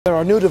There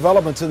are new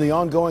developments in the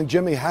ongoing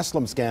Jimmy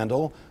Haslam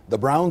scandal. The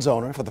Browns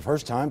owner, for the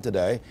first time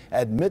today,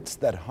 admits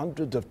that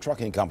hundreds of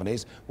trucking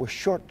companies were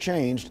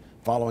shortchanged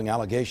following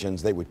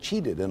allegations they were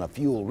cheated in a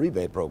fuel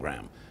rebate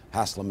program.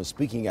 Haslam is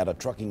speaking at a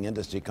trucking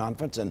industry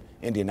conference in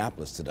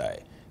Indianapolis today.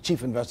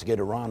 Chief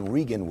Investigator Ron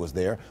Regan was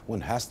there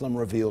when Haslam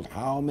revealed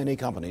how many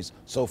companies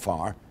so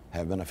far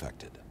have been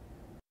affected.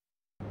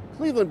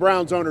 Cleveland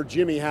Browns owner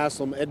Jimmy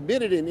Haslam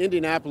admitted in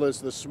Indianapolis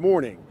this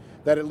morning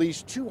that at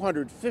least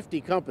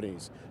 250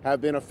 companies have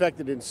been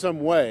affected in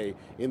some way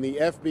in the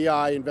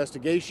FBI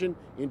investigation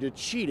into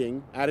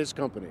cheating at his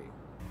company.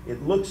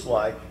 It looks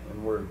like,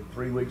 and we're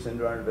 3 weeks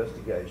into our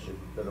investigation,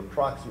 that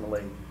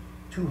approximately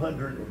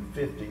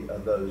 250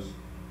 of those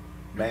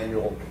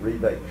manual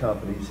rebate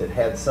companies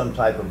had some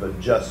type of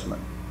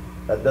adjustment.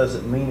 That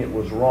doesn't mean it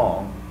was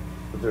wrong,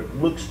 but it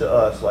looks to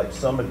us like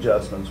some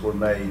adjustments were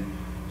made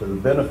to the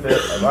benefit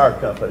of our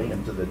company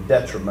and to the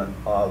detriment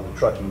of the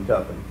trucking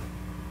company.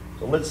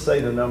 So let's say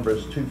the number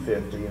is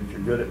 250, and if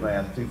you're good at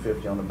math,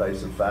 250 on the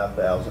base of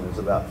 5,000 is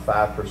about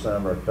 5%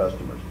 of our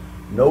customers.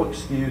 No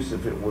excuse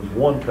if it was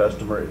one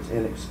customer, it's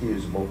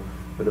inexcusable,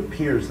 but it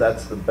appears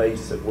that's the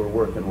base that we're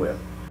working with.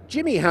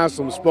 Jimmy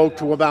Haslam spoke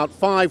to about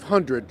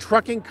 500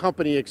 trucking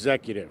company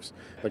executives.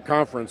 The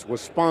conference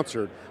was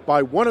sponsored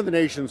by one of the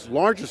nation's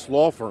largest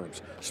law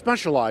firms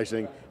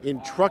specializing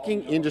in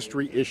trucking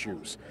industry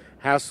issues.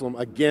 Haslam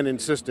again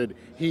insisted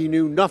he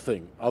knew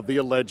nothing of the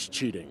alleged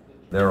cheating.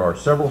 There are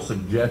several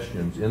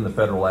suggestions in the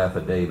federal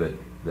affidavit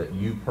that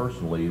you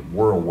personally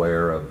were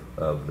aware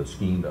of the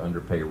scheme to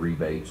underpay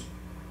rebates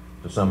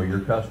to some of your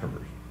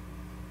customers.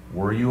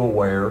 Were you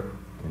aware,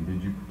 and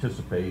did you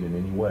participate in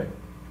any way?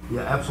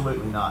 Yeah,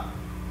 absolutely not.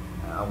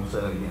 I will say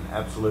that again,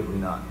 absolutely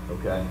not,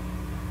 okay?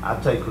 I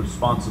take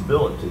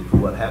responsibility for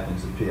what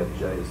happens at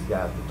PFJ as the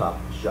guy at the top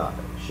of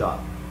the shop,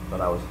 but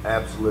I was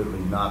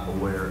absolutely not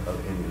aware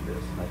of any of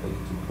this. And I think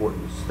it's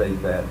important to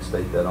state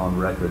that on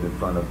record in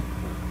front of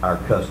our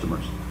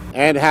customers.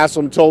 And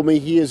Haslam told me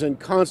he is in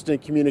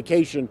constant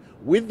communication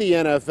with the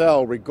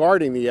NFL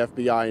regarding the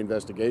FBI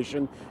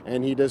investigation,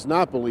 and he does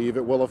not believe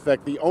it will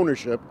affect the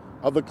ownership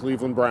of the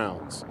Cleveland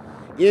Browns.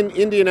 In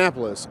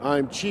Indianapolis,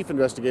 I'm Chief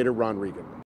Investigator Ron Regan.